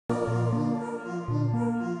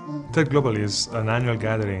TEDGlobal is an annual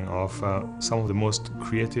gathering of some of the most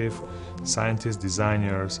creative scientists,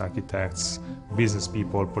 designers, architects, business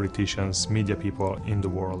people, politicians, media people in the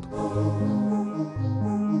world.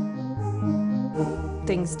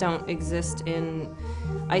 Things don't exist in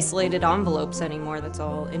isolated envelopes anymore. That's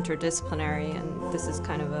all interdisciplinary, and this is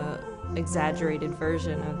kind of an exaggerated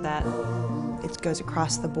version of that. It goes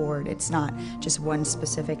across the board. It's not just one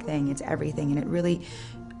specific thing, it's everything. And it really,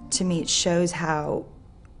 to me, it shows how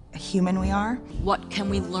human we are. What can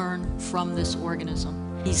we learn from this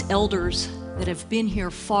organism? These elders that have been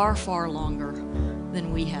here far, far longer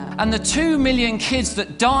than we have. And the 2 million kids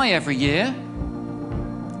that die every year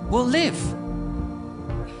will live.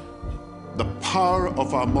 The power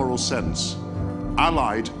of our moral sense,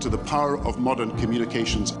 allied to the power of modern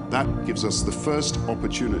communications, that gives us the first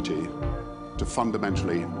opportunity to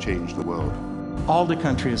fundamentally change the world. All the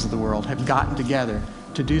countries of the world have gotten together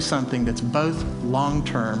to do something that's both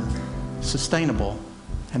long-term, sustainable,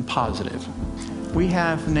 and positive. We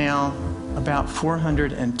have now about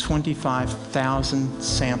 425,000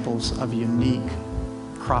 samples of unique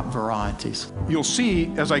crop varieties. You'll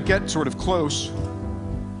see, as I get sort of close,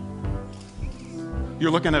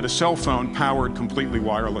 you're looking at a cell phone powered completely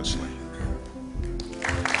wirelessly.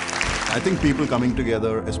 I think people coming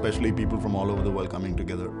together, especially people from all over the world coming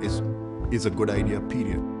together, is a good idea,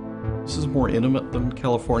 period. This is more intimate than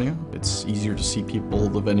California. It's easier to see people,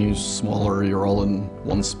 the venue's smaller, you're all in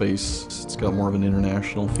one space. It's got more of an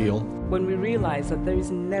international feel. When we realize that there is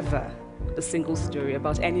never a single story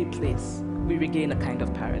about any place, we regain a kind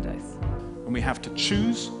of paradise. And we have to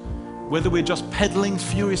choose whether we're just pedaling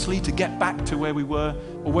furiously to get back to where we were,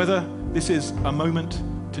 or whether this is a moment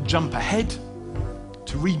to jump ahead,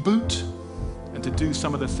 to reboot, and to do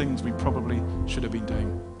some of the things we probably should have been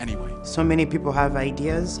doing anyway. So many people have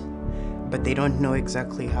ideas, but they don't know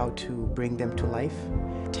exactly how to bring them to life.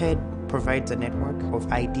 TED provides a network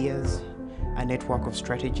of ideas, a network of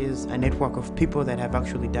strategies, a network of people that have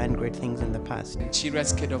actually done great things in the past. She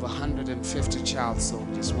rescued over 150 child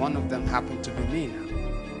soldiers. One of them happened to be me now.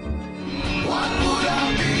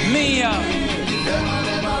 Mia,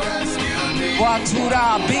 what would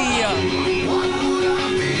I be?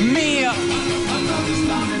 Mia,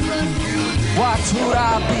 what would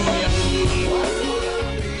I be?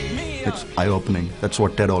 It's eye-opening. That's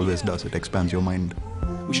what TED always does. It expands your mind.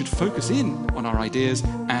 We should focus in on our ideas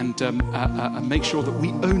and make sure that we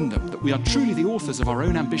own them, that we are truly the authors of our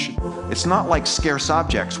own ambition. It's not like scarce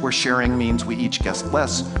objects where sharing means we each get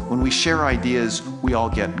less. When we share ideas, we all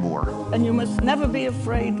get more. And you must never be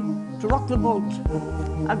afraid to rock the boat.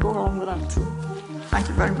 I go along with that too. Thank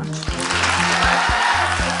you very much.